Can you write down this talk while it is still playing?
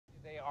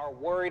are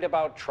worried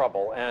about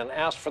trouble and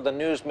ask for the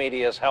news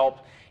media's help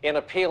in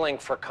appealing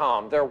for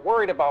calm. They're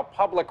worried about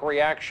public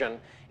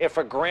reaction if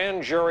a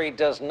grand jury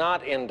does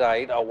not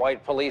indict a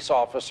white police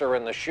officer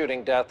in the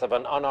shooting death of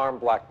an unarmed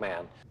black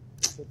man.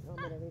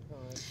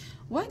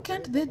 Why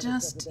can't they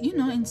just,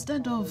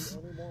 instead of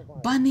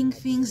burning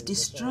things,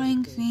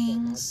 destroying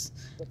things,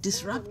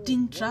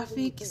 disrupting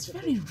traffic, it's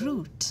very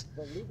rude.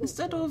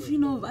 Instead of,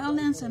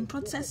 violence and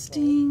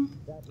protesting,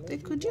 they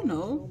could,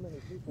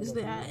 use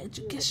their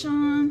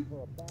education.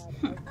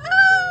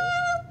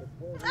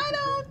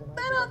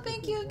 I don't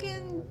think you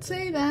can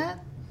say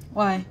that.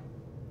 Why?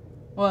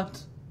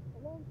 What?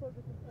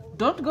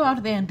 Don't go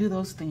out there and do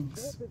those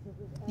things.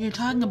 You're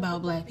talking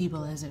about black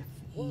people as if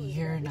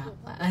you're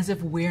not black, as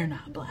if we're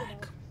not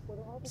black.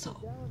 So,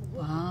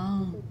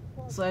 wow.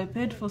 So I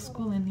paid for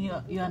school and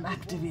you're an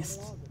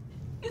activist.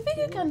 You think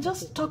you can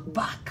just talk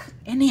back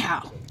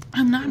anyhow?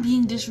 I'm not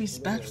being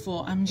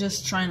disrespectful. I'm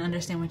just trying to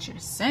understand what you're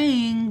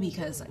saying,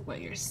 because what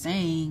you're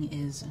saying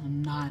is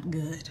not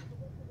good.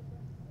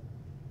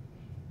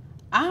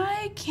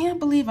 I can't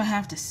believe I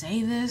have to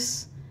say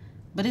this,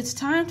 but it's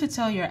time to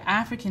tell your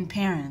African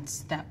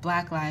parents that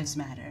Black Lives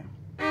Matter.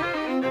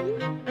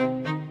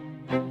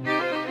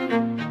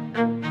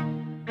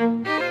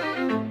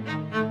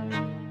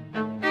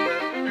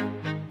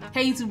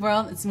 Hey YouTube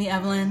world, it's me,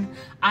 Evelyn.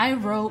 I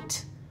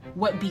wrote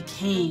what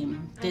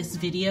became this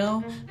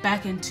video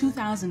back in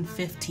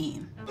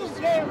 2015.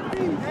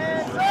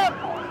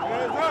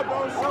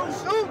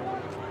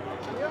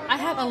 I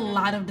had a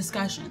lot of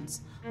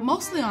discussions,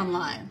 mostly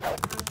online.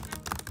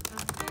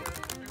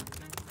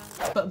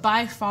 But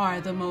by far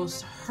the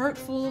most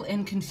hurtful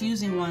and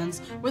confusing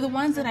ones were the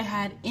ones that I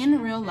had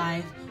in real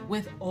life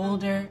with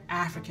older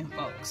African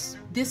folks.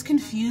 This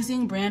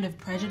confusing brand of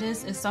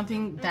prejudice is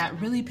something that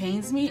really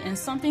pains me and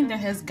something that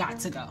has got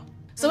to go.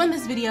 So in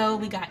this video,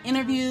 we got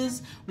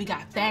interviews, we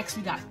got facts,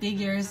 we got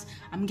figures.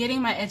 I'm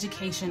getting my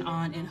education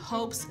on in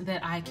hopes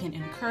that I can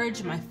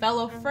encourage my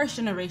fellow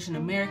first-generation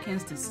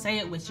Americans to say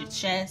it with your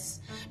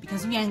chest,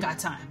 because we ain't got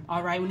time,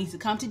 all right? We need to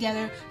come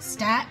together,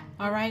 stat,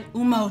 all right,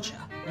 Umoja,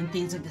 and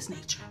things of this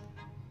nature.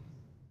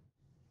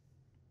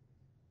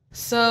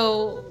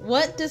 So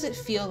what does it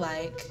feel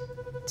like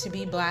to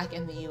be Black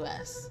in the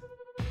US?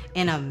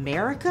 In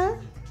America?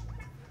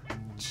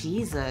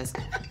 Jesus.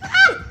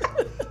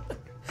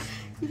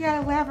 You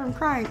gotta laugh, I'm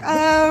crying.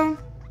 A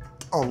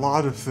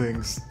lot of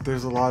things.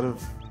 There's a lot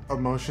of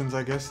emotions,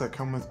 I guess, that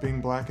come with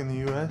being Black in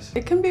the US.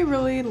 It can be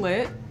really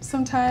lit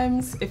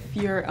sometimes if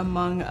you're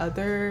among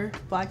other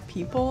Black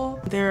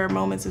people. There are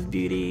moments of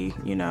beauty,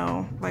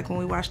 like when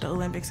we watch the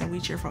Olympics and we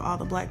cheer for all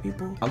the Black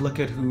people. I look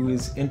at who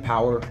is in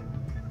power,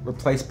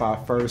 replaced by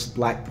a first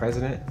Black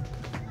president.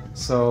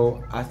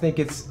 So I think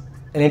it's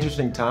an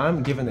interesting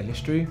time given the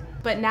history.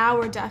 But now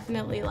we're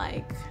definitely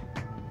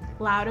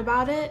loud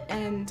about it,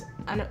 and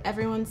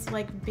everyone's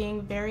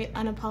being very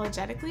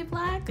unapologetically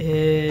Black.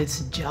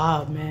 It's a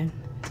job, man.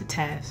 It's a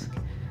task.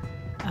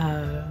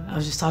 I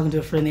was just talking to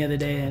a friend the other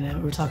day, and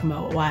we were talking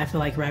about why I feel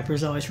like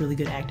rappers are always really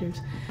good actors.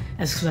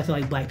 That's because I feel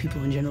like Black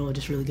people in general are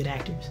just really good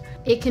actors.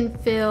 It can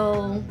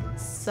feel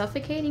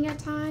suffocating at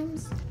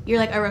times.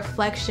 You're a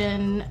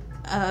reflection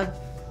of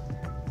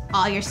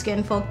all your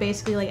skin folk,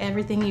 basically.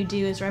 Everything you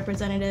do is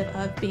representative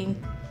of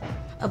being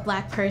a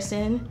Black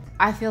person.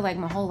 I feel like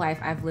my whole life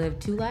I've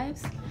lived two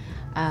lives.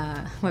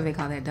 What do they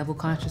call that, double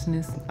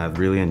consciousness? I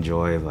really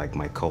enjoy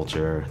my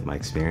culture, my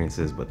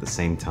experiences, but at the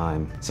same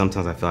time,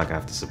 sometimes I feel like I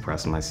have to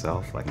suppress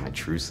myself, my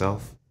true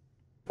self.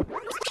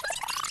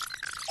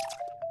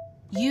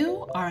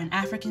 You are an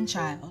African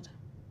child.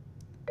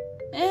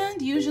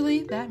 And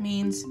usually that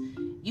means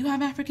you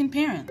have African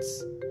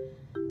parents.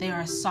 They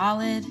are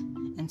solid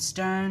and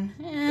stern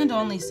and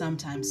only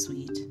sometimes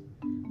sweet.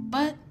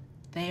 But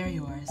they are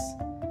yours.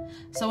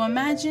 So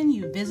imagine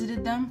you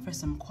visited them for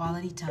some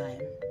quality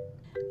time.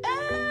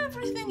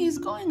 Everything is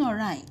going all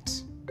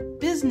right,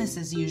 business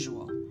as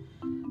usual.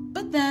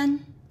 But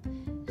then,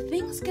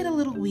 things get a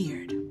little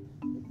weird.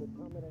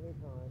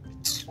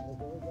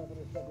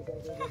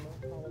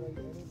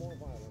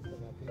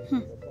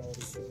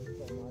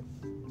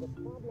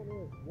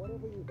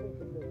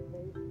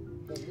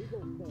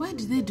 Why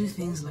do they do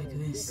things like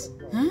this,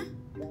 huh?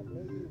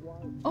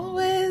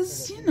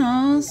 Always,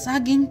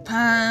 sagging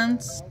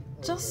pants,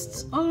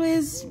 just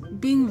always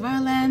being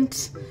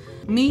violent.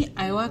 Me,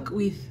 I work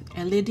with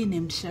a lady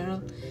named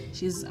Cheryl.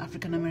 She's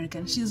African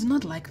American. She's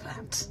not like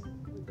that.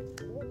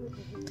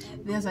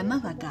 There's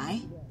another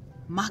guy,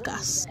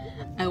 Marcus.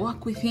 I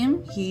work with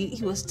him. He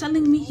was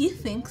telling me he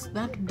thinks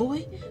that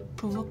boy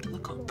provoked the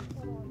cop.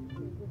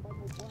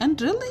 And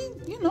really,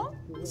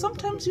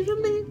 sometimes you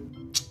don't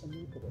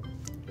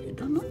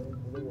know.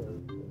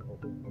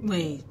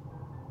 Wait.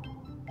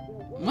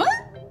 What?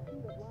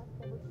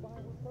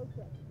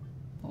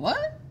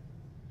 What?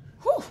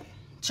 Whew,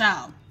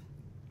 child.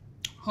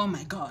 Oh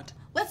my God.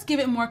 Let's give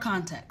it more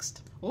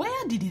context.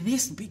 Where did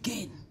this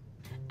begin?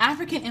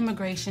 African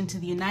immigration to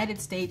the United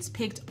States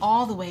picked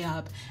all the way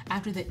up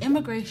after the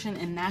Immigration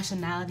and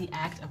Nationality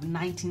Act of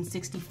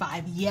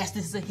 1965. Yes,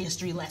 this is a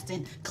history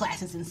lesson.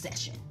 Class is in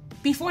session.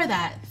 Before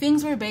that,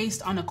 things were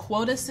based on a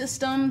quota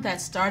system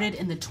that started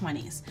in the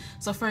 20s.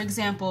 So for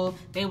example,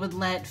 they would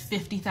let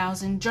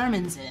 50,000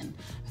 Germans in,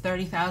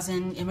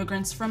 30,000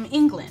 immigrants from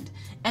England,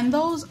 and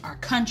those are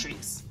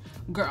countries.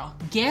 Girl,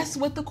 guess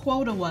what the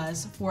quota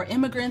was for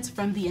immigrants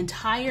from the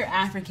entire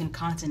African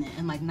continent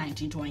in like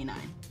 1929?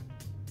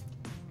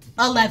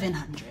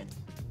 1,100.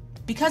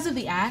 Because of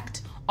the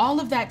act, all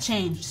of that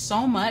changed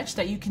so much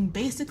that you can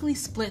basically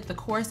split the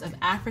course of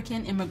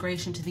African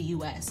immigration to the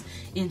US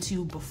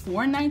into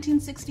before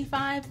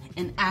 1965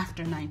 and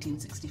after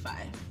 1965.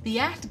 The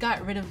act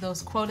got rid of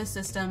those quota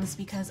systems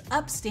because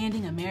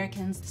upstanding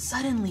Americans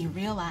suddenly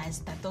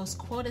realized that those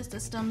quota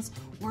systems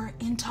were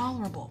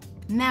intolerable.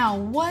 Now,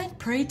 what,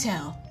 pray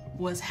tell,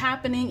 was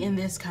happening in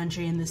this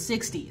country in the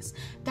 60s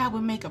that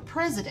would make a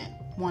president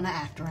want to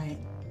act right?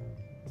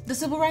 The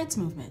Civil Rights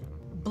Movement.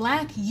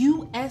 Black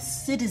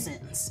U.S.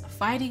 citizens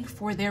fighting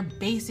for their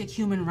basic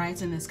human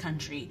rights in this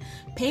country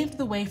paved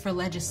the way for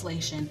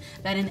legislation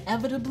that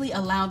inevitably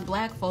allowed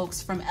Black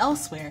folks from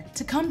elsewhere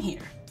to come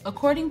here.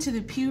 According to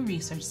the Pew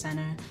Research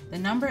Center, the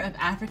number of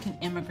African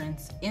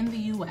immigrants in the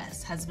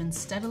U.S. has been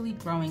steadily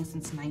growing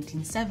since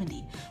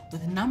 1970,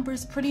 with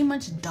numbers pretty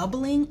much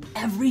doubling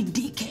every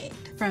decade,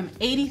 from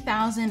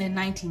 80,000 in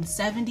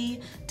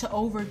 1970 to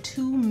over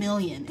 2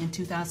 million in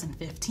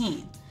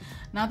 2015.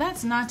 Now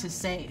that's not to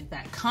say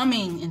that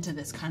coming into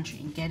this country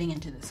and getting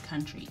into this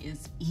country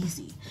is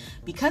easy,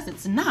 because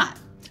it's not.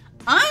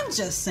 I'm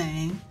just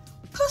saying,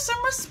 put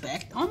some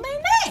respect on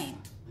their name.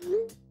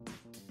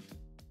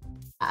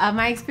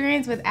 My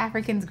experience with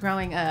Africans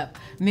growing up,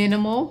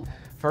 minimal.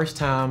 First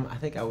time, I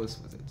think I was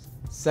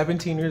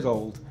 17 years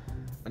old.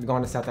 I'd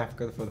gone to South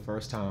Africa for the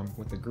first time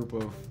with a group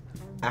of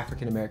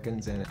African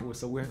Americans, and we're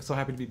so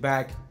happy to be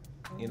back.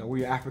 You know, we're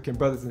your African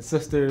brothers and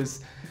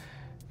sisters.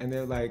 And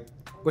they're like,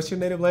 what's your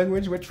native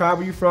language? What tribe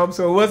are you from?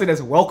 So it wasn't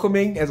as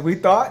welcoming as we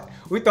thought.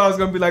 We thought it was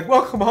gonna be like,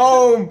 welcome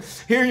home,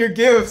 here are your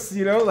gifts,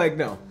 you know? Like,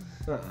 no.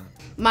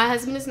 My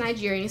husband is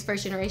Nigerian, he's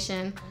first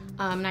generation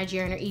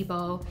Nigerian or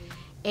Igbo.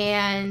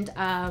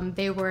 And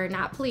they were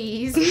not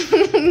pleased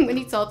when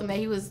he told them that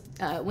he was,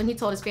 when he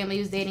told his family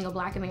he was dating a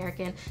Black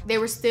American. They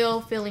were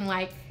still feeling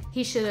like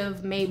he should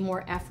have made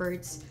more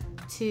efforts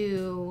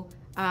to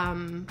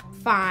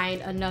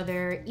find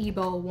another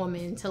Igbo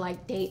woman to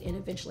like date and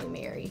eventually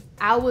marry.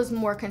 I was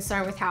more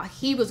concerned with how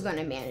he was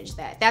gonna manage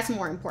that. That's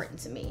more important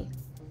to me.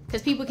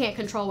 Because people can't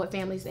control what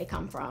families they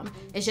come from.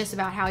 It's just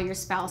about how your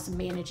spouse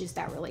manages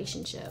that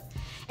relationship.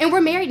 And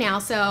we're married now,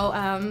 so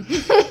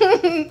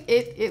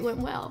it went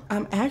well.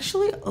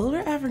 Actually, older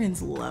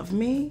Africans love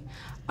me.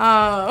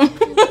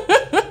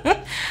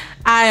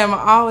 I am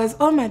always,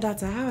 oh my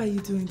daughter, how are you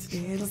doing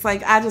today? It's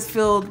like, I just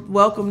feel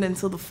welcomed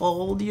into the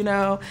fold, you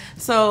know?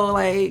 So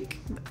like,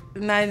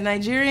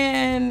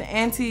 Nigerian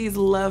aunties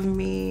love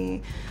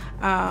me.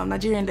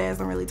 Nigerian dads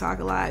don't really talk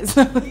a lot,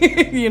 so,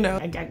 you know.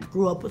 I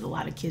grew up with a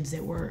lot of kids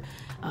that were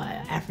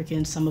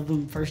African, some of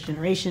them first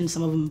generation,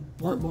 some of them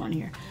weren't born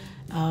here.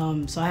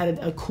 So I had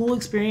a cool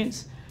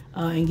experience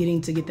in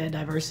getting to get that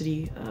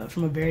diversity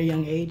from a very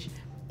young age.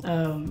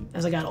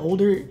 As I got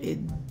older,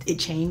 it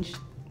changed,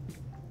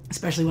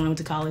 especially when I went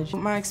to college.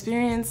 My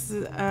experience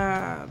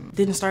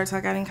didn't start till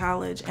I got in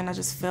college, and I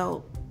just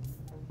felt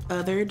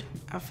othered.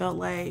 I felt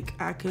like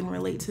I couldn't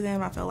relate to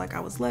them. I felt like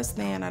I was less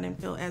than. I didn't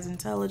feel as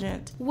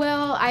intelligent.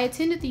 Well, I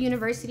attended the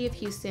University of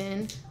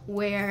Houston,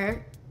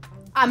 where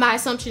my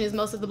assumption is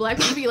most of the Black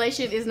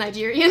population is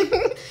Nigerian.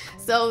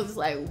 So it's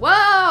like,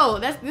 whoa,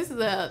 this is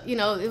a, you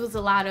know, it was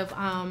a lot of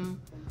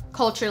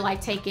culture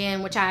like take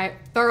in, which I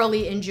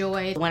thoroughly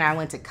enjoyed. When I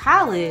went to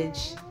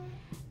college,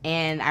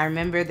 and I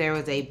remember there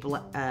was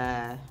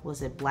a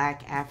was it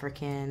Black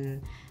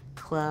African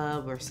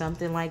club or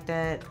something like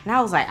that, and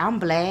I was like, I'm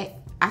Black,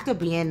 I could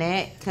be in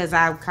that, because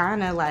I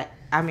kind of like,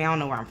 I mean, I don't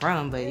know where I'm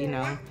from, but you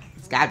know,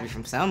 it's gotta be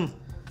from some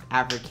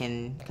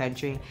African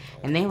country.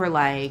 And they were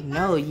like,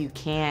 no, you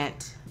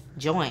can't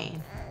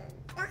join.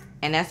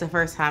 And that's the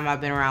first time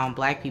I've been around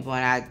Black people,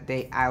 and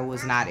I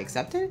was not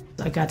accepted.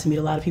 I got to meet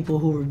a lot of people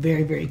who were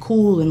very, very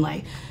cool, and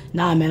like,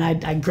 nah,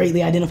 man, I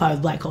greatly identify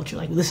with Black culture.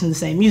 Like, we listen to the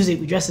same music,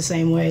 we dress the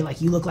same way,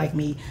 like, you look like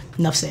me,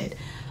 enough said.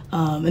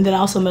 And then I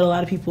also met a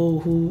lot of people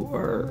who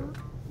are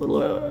a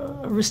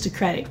little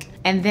aristocratic.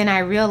 And then I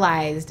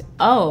realized,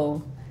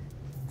 oh,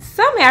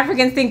 some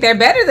Africans think they're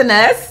better than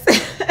us.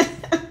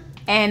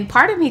 And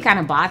part of me kind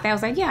of bought that. I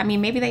was like, yeah, I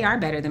mean, maybe they are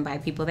better than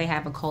Black people. They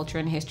have a culture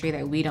and history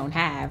that we don't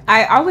have.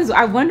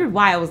 I wondered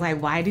why. I was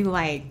like, why do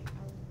like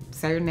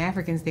certain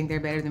Africans think they're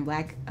better than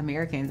Black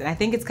Americans? And I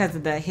think it's because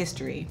of the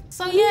history.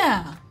 So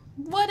yeah,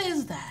 what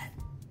is that?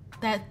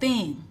 That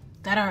thing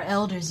that our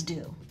elders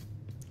do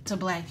to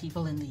Black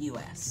people in the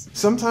US?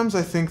 Sometimes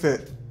I think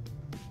that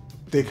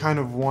they kind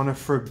of want to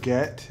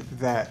forget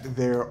that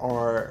there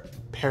are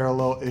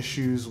parallel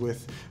issues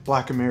with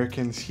Black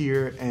Americans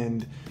here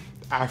and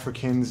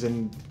Africans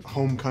in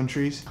home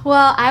countries.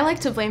 Well, I like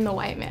to blame the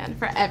white man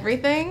for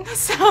everything.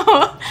 So,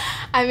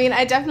 I mean,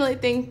 I definitely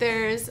think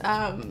there's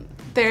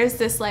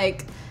this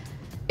like,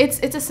 it's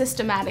a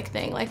systematic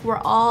thing. Like,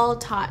 we're all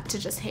taught to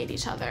just hate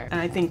each other.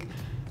 And I think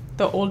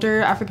The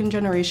older African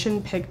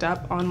generation picked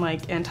up on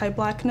like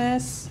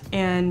anti-blackness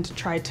and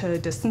tried to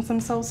distance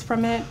themselves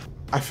from it.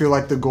 I feel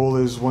like the goal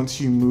is once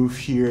you move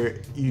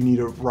here, you need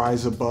to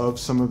rise above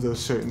some of those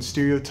certain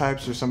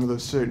stereotypes or some of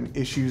those certain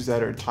issues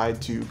that are tied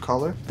to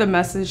color. The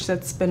message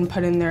that's been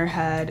put in their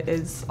head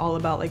is all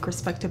about like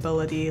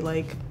respectability.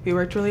 Like, we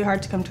worked really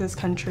hard to come to this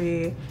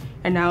country,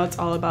 and now it's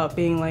all about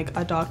being like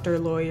a doctor,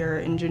 lawyer,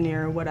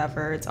 engineer,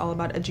 whatever. It's all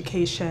about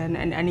education,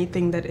 and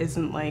anything that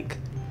isn't like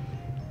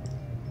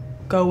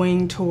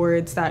going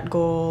towards that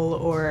goal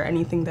or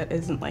anything that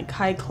isn't like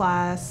high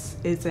class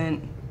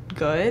isn't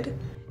good.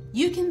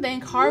 You can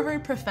thank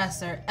Harvard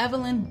professor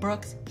Evelyn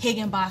Brooks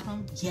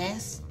Higginbotham,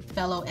 yes,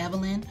 fellow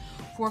Evelyn,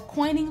 for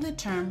coining the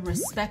term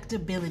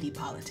respectability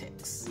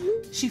politics.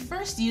 She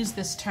first used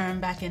this term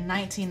back in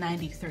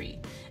 1993,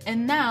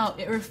 and now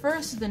it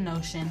refers to the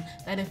notion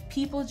that if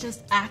people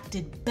just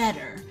acted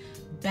better,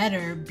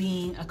 better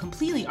being a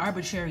completely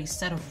arbitrary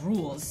set of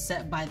rules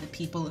set by the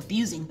people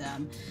abusing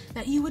them,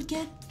 that you would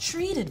get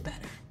treated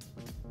better.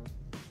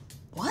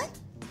 What?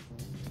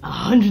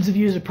 Hundreds of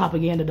years of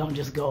propaganda don't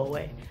just go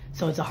away.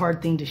 So it's a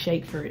hard thing to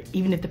shake for,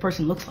 even if the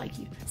person looks like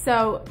you.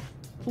 So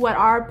what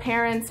our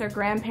parents or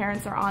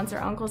grandparents or aunts or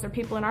uncles or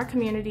people in our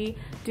community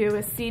do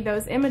is see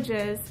those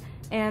images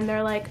and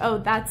they're like, oh,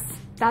 that's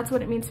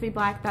what it means to be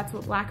black, that's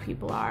what black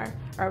people are,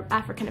 or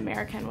African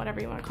American,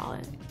 whatever you want to call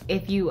it.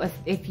 If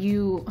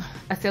you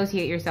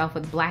associate yourself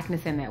with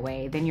blackness in that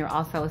way, then you're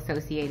also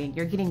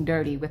you're getting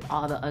dirty with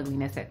all the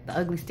ugliness, the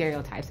ugly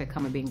stereotypes that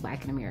come with being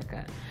black in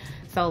America.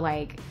 So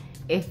like,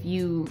 if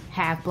you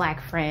have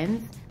black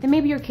friends, then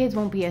maybe your kids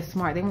won't be as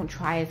smart. They won't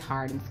try as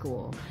hard in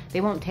school.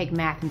 They won't take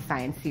math and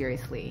science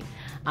seriously.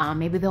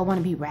 Maybe they'll want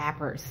to be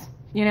rappers,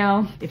 you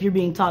know? If you're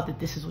being taught that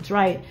this is what's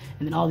right,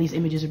 and then all these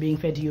images are being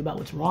fed to you about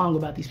what's wrong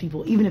about these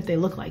people, even if they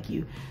look like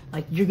you,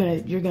 like you're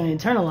gonna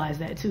internalize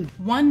that too.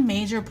 One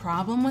major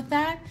problem with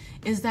that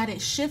is that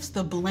it shifts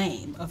the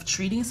blame of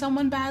treating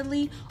someone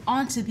badly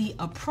onto the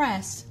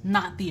oppressed,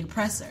 not the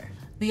oppressor.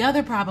 The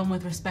other problem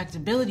with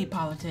respectability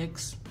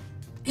politics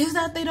is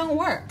that they don't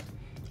work.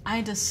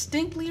 I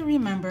distinctly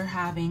remember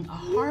having a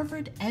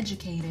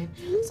Harvard-educated,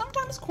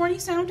 sometimes corny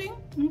sounding,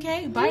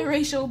 okay,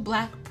 biracial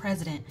black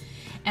president,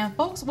 and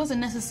folks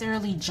wasn't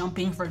necessarily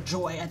jumping for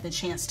joy at the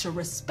chance to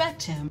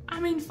respect him. I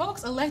mean,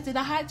 folks elected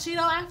a hot Cheeto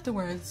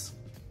afterwards.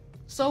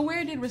 So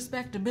where did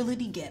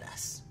respectability get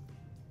us?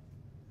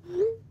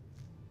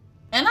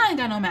 And I ain't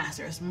got no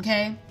masters,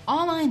 okay?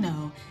 All I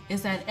know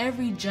is that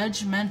every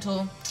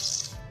judgmental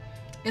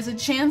is a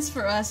chance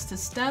for us to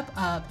step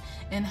up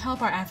and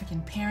help our African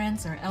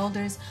parents or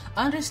elders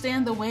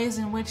understand the ways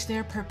in which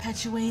they're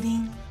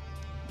perpetuating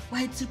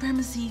white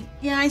supremacy.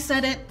 Yeah, I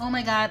said it. Oh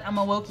my God, I'm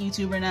a woke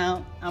YouTuber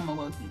now.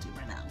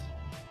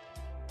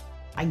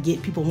 I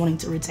get people wanting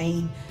to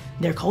retain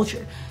their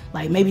culture.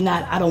 Like, maybe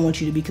not, I don't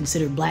want you to be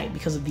considered black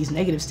because of these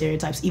negative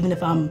stereotypes, even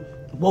if I'm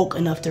woke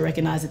enough to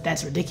recognize that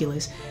that's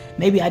ridiculous.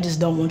 Maybe I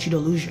just don't want you to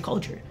lose your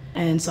culture.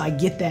 And so I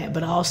get that,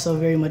 but I also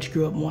very much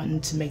grew up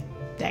wanting to make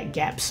that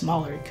gap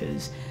smaller,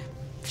 because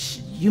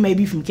you may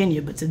be from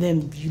Kenya, but to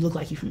them, you look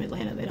like you're from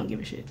Atlanta. They don't give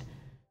a shit.